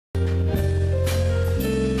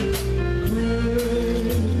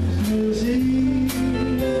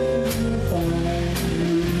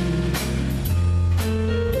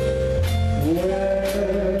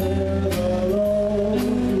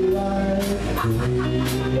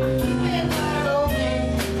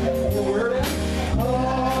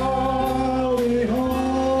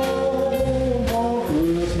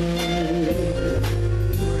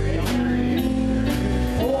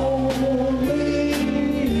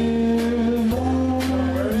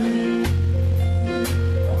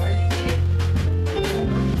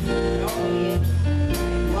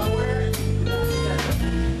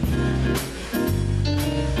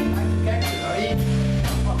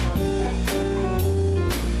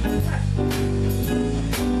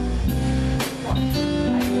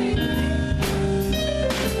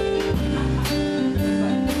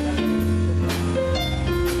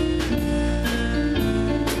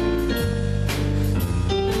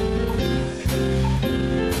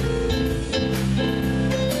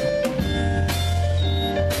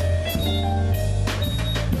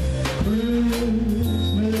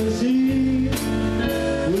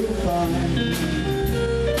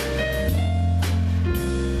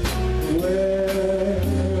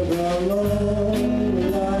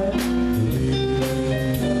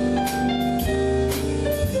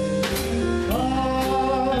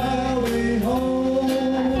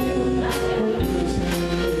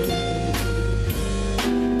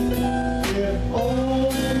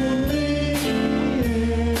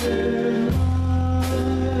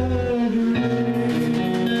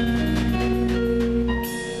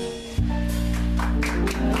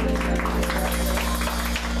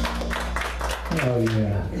Oh,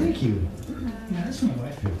 yeah. Thank you. Yeah, that's one of my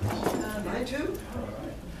favorites. Mine too.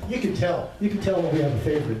 You can tell. You can tell when we have a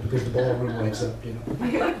favorite because the ballroom lights up, you know.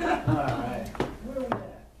 All right. Where are we at?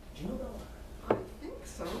 I think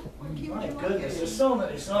so. What key would My you like goodness, it? there's so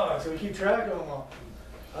many songs. Can we keep track of them all?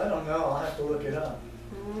 I don't know. I'll have to look it up.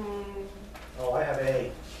 Oh, I have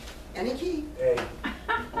A. Any key? A.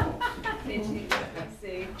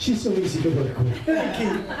 She's so easy to work with.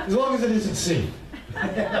 As long as it isn't C. You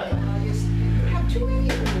have two A's.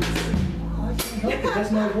 That's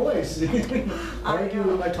my voice. I argue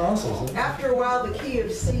with my tonsils. After a while, the key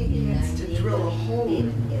of C gets to drill a hole.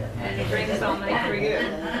 And it brings all night for you.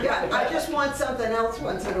 Yeah, I just want something else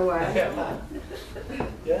once in a while.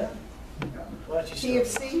 Yeah? Why don't you Key of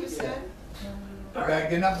start? C, you said?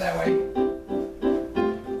 Backing up that way.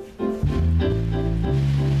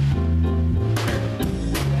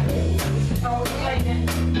 Oh, yeah.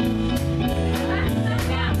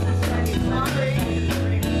 Sorry.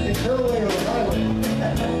 It's her way or the highway.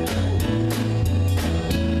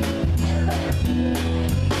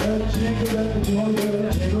 Jingle up,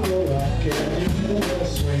 jingle, jingle rock, jingle bell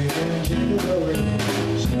swing, and jingle bell ring,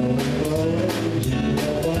 snow and blowing, jingle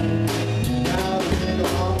bell. Now the jingle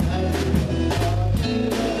hop has begun.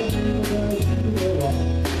 Jingle bell, jingle bell rock,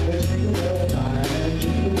 it's jingle bell time and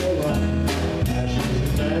jingle bell rock. Ashes and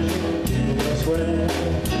fashion, jingle bell swear,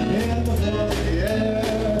 in the frosty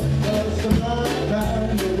air. It's the right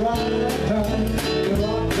time, the right time, to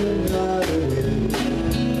rock the night away.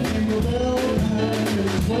 Jingle bell time,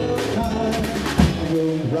 it's swell time.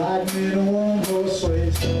 We're riding in a one-horse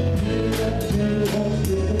race. Jingle, jingle,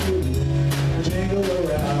 jingle, jingle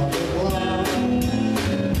around the clock.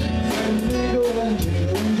 And jingle and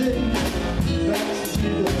jingle and jingle. That's the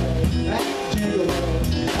jingle bell, that's the jingle bell.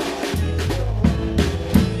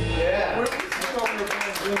 Yeah.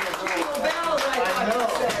 Jingle bells, I thought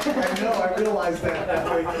you said. I know. I realized that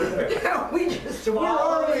halfway through. Yeah, we just Where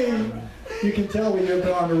are we? You can tell we've been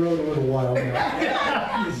on the road a little while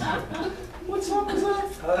now. What song was that?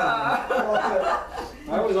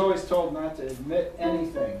 I was always told not to admit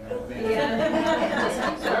anything.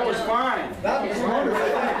 That was fine. That was wonderful.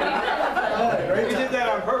 We did that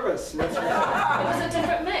on purpose. It was a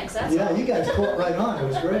different mix, that's Yeah, all. you guys caught right on. It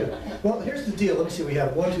was great. Well, here's the deal. Let me see. We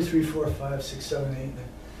have 1, 2, 3, 4, 5, 6, 7, 8. 9.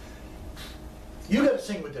 You got to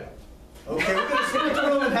sing with them. Okay, we're going to split the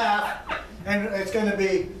room in half, and it's going to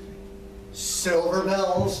be silver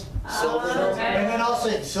bells, silver bells, and then I'll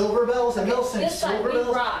sing silver bells, and they'll sing This side, silver we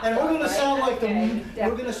bells, rock, and we're going to right? sound like the Okay,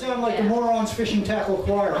 we're going to sound like the yeah. morons fishing tackle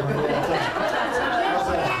choir. When we're all done. How's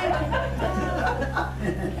that?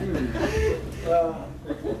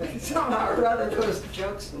 Somehow or other, those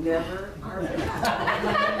jokes never are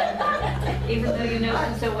bad. Even though you know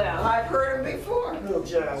them so well. I've heard them before. Little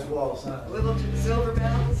jazz waltz, huh? Little silver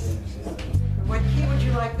bells. What key would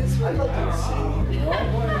you like this one? I'd like to see. We're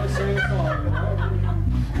all going to sing a song.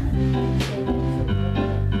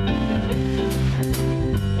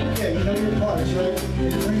 Okay, you know your parts, right?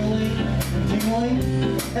 It's ring-a-ling and ting-a-ling.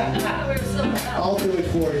 We're so I'll do it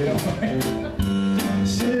for you, don't worry.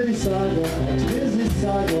 City sidewalks, busy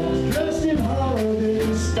sidewalks, dressed in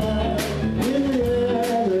holiday style. In the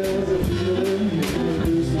air, there's a feeling of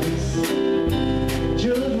Christmas.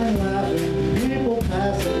 Children laughing, people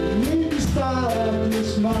passing, meeting style after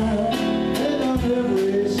smile. And on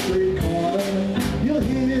every street corner, you'll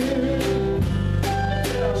hear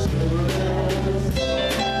silver bells,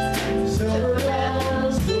 silver bells, silver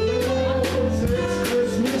bells. It's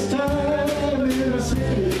Christmas time in the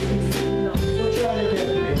city. We'll try to get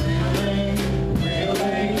it.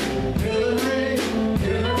 Ring-a-ling, ring-a-ling,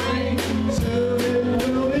 ring-a-ling, soon it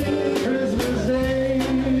will be Christmas Day.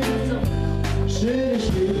 City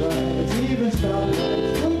street lights, even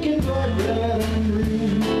stoplights, blinking bright red and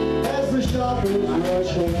green, as the shoppers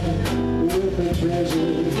rush home with their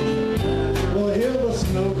treasures. We'll hear the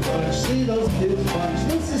snow crunch, see those kids punch.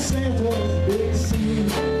 This is Santa's big scene,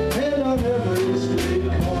 and on every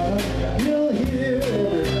street corner, you'll hear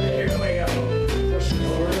here we go.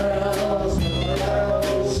 Silver bells, silver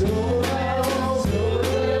bells, silver bells, silver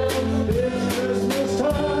bells. It's Christmas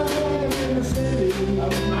time in the city.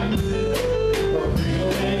 Ring-a-ling,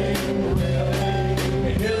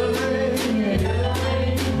 ring-a-ling, hear the ring, hear the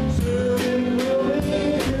ring. Soon it will be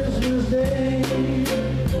Christmas Day.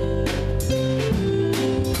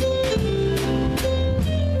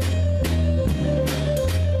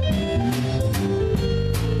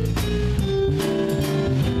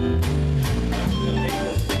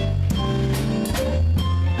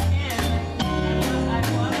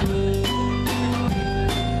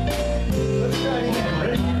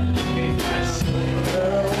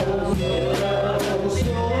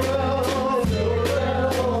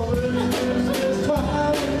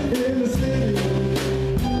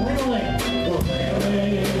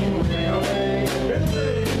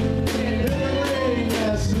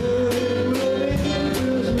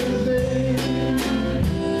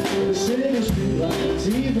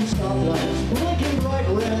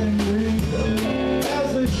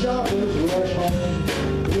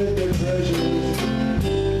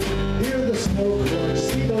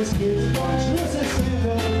 kids bunch. This is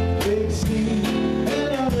Santa, big scene,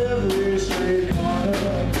 and on every street corner,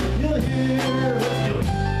 you'll hear, let's do it.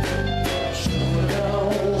 Silver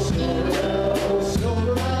bells, silver bells,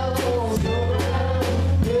 silver bells, silver bells.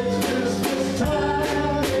 It's Christmas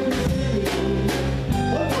time in the city.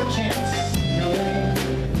 One more chance.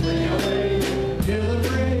 Ring away, hear the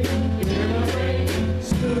ring, hear the ring.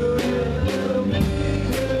 Still be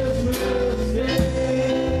Christmas Day.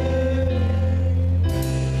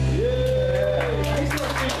 These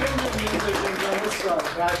must be Indian musicians on this side.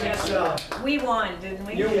 I think so. We won, didn't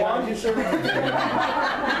we? You won? You sure did.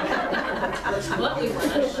 What we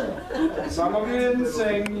want. Some of you didn't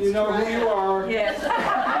sing, you know who you are. Yes.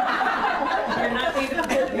 You're not even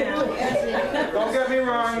good now. Don't get me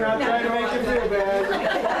wrong, not trying to make you feel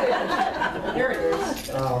bad. Here it is.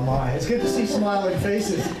 Oh my, it's good to see smiling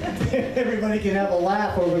faces. Everybody can have a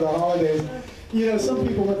laugh over the holidays. You know, some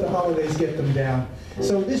people let the holidays get them down.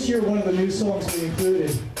 So this year, one of the new songs we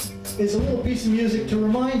included is a little piece of music to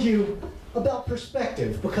remind you about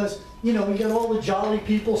perspective. Because, you know, we got all the jolly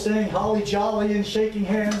people saying holly jolly and shaking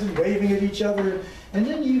hands and waving at each other. And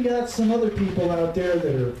then you got some other people out there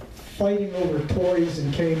that are fighting over toys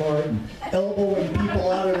in Kmart and elbowing people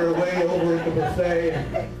out of their way over at the buffet,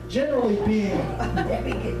 and generally being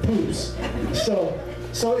poops. So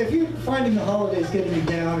if you're finding the holidays getting you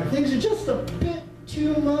down, and things are just a bit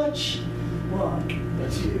too much, come on,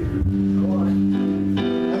 that's you. Go on.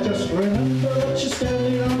 I just remember that you're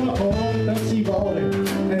standing on a pole that's evolving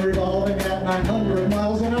and revolving at 900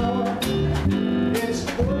 miles an hour. It's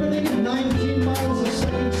orbiting at 19 miles a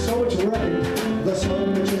second, so it's wrecking the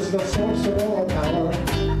sun, which is the source of all our power.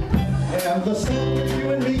 And the sun with you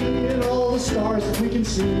and me and all the stars that we can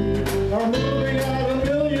see are moving at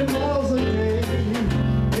 1,000,000 miles a day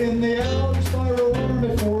in the outer spiral arm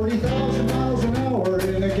at 40,000 miles an hour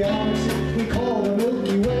in a galaxy we call the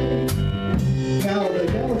Milky Way. Now the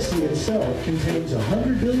galaxy itself contains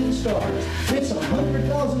 100 billion stars. It's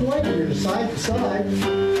 100,000 light years side to side.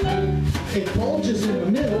 It bulges in the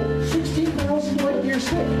middle, 16,000 light years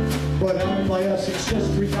thick. But out by us, it's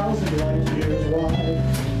just 3,000 light years wide.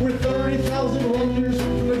 We're 30,000 light years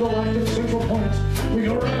from the galactic central point. We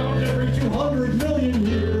go round every 200 million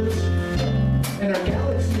years. And our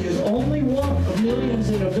galaxy is only one of millions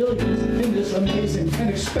and of billions in this amazing and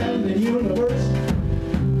expanding universe.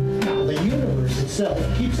 Now, the universe itself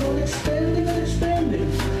keeps on expanding and expanding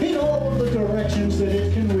in all of the directions that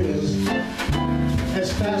it can whiz.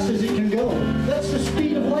 As fast as it can go. That's the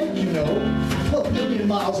speed of light, you know. 12 million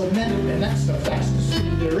miles a minute, and that's the fastest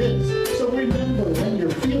speed there is. So remember, when you're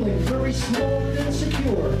feeling very small and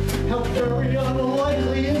insecure, how very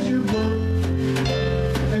unlikely is your birth.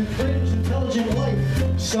 And cringe intelligent life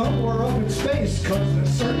somewhere up in space, because there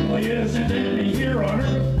certainly isn't any here on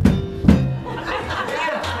Earth.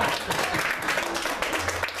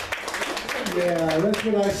 Yeah, that's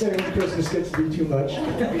what I say when Christmas gets to be too much.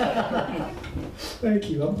 Thank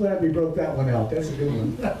you. I'm glad we broke that one out. That's a good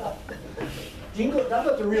one. Jingle, how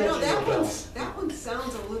about the real Jingle Bells? That one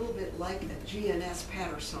sounds a little bit like a GNS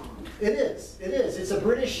Patter song. It is. It is. It's a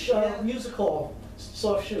British music hall,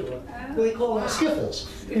 soft shoe. They call them skiffles.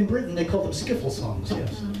 In Britain, they call them skiffle songs.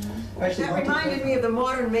 Yes. Actually, That reminded me of the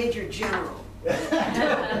modern Major General.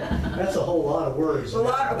 That's a whole lot of words.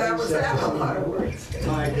 That was a lot of words.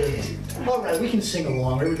 My goodness. All right, we can sing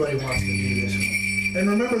along. Everybody wants to do this one. And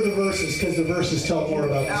remember the verses, because the verses tell more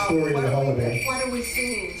about the story of the holiday. What are we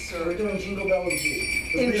singing, We're sir? doing Jingle Bell in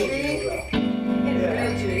G. The In real G? Jingle Bell.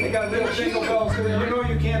 They got little jingle bells, you know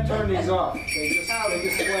you can't turn these off. They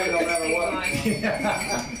just play no matter what.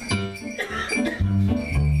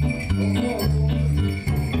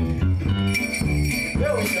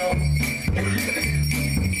 There we go.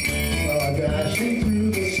 Dashing through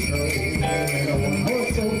the snow in a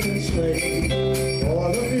one-horse open sleigh. O'er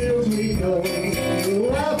the fields we go,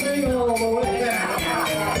 laughing all the way.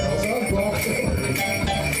 Bells are blossom,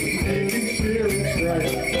 making spirits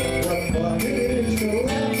bright. What fun it is to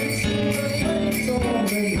laugh and sing a sleigh song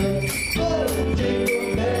and night. Oh, jingle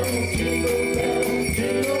bells, jingle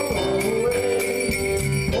all the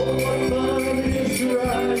way. Oh, what fun it is to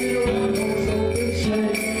ride in a one-horse open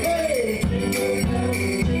sleigh. Hey, jingle bells,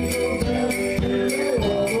 jingle bells.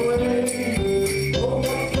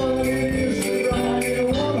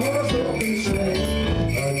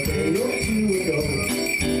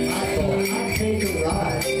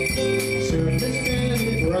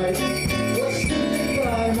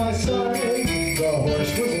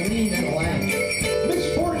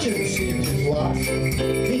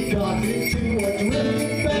 He got into a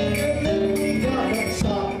drifting bank and then we got him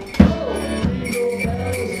stopped. Oh, jingle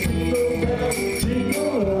bells, jingle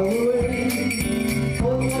all the way.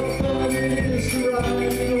 Oh, what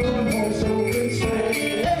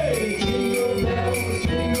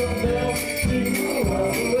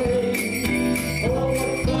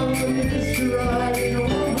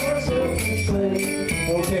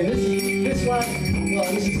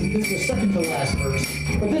well, this is the second to last verse,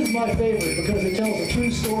 but this is my favorite because it tells a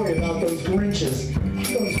true story about those Grinches,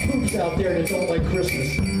 those poops out there that don't like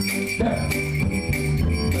Christmas.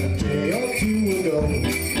 A day or two ago,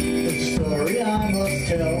 the story I must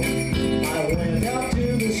tell, I went out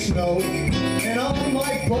to the snow, and on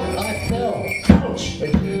my butt I fell. Ouch! A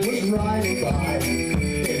kid was riding by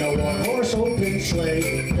in a one-horse open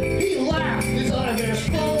sleigh. He laughed his eyes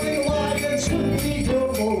falling light and swiftly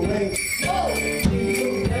drove away. Oh,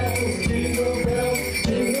 jingle bells,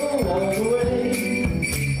 jingle all the way.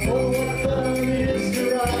 Oh, what fun it is to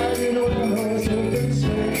ride in a one-horse open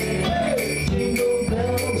sleigh. Hey, jingle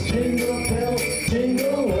bells,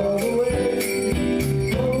 jingle all the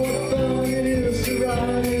way. Oh, what fun it is to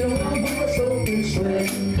ride in a one-horse open sleigh.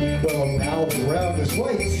 Well, now the ground is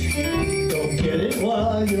white. Don't get it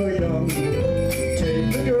while you're young.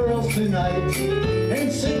 Take the girls tonight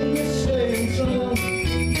and sing a sleighing song.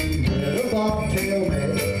 Get a bobtail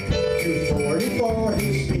mare, 240 for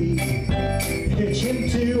his speed. Hitch him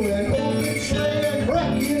to an open sleigh and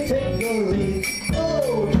crack you take the lead.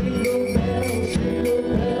 Oh, jingle bells,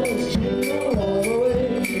 jingle all the way.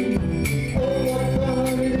 Oh, what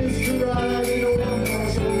fun it is to ride in a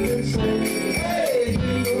one-horse open sleigh. Hey,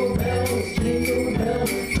 jingle bells, jingle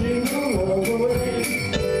all the way.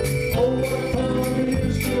 Oh, what fun it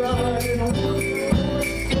is to ride in a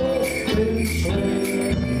one-horse open sleigh.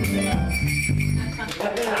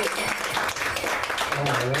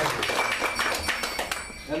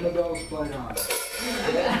 And the bells played on. I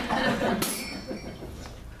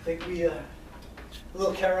think we, a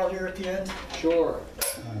little carol here at the end. Sure. All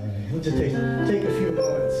right, we'll just take a few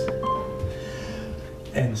moments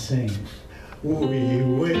and sing. We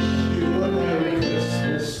wish you a Merry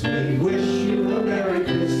Christmas. We wish you a Merry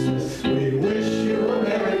Christmas. We wish you a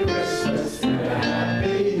Merry Christmas and a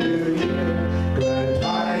Happy New Year. Glad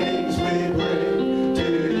tidings we bring to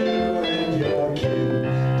you and your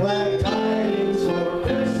kin. Glad tidings for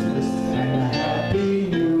Christmas and a Happy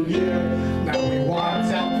New Year. Now we want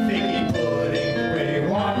that figgy pudding. We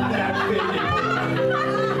want that figgy pudding.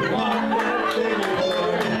 We want that figgy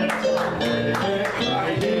pudding.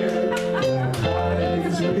 Right here. Glad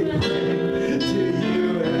tidings we bring to you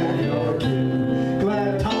and your kin.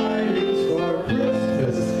 Glad tidings for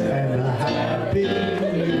Christmas and a Happy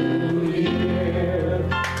New Year.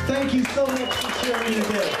 Thank you so much for sharing your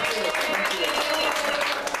day.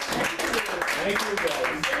 Thank you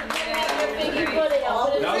guys.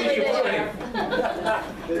 Now you should play.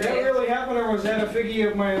 Did that really happen, or was that a figgy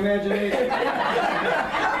of my imagination?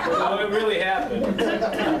 No, it really happened.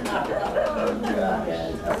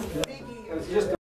 Biggie. It's just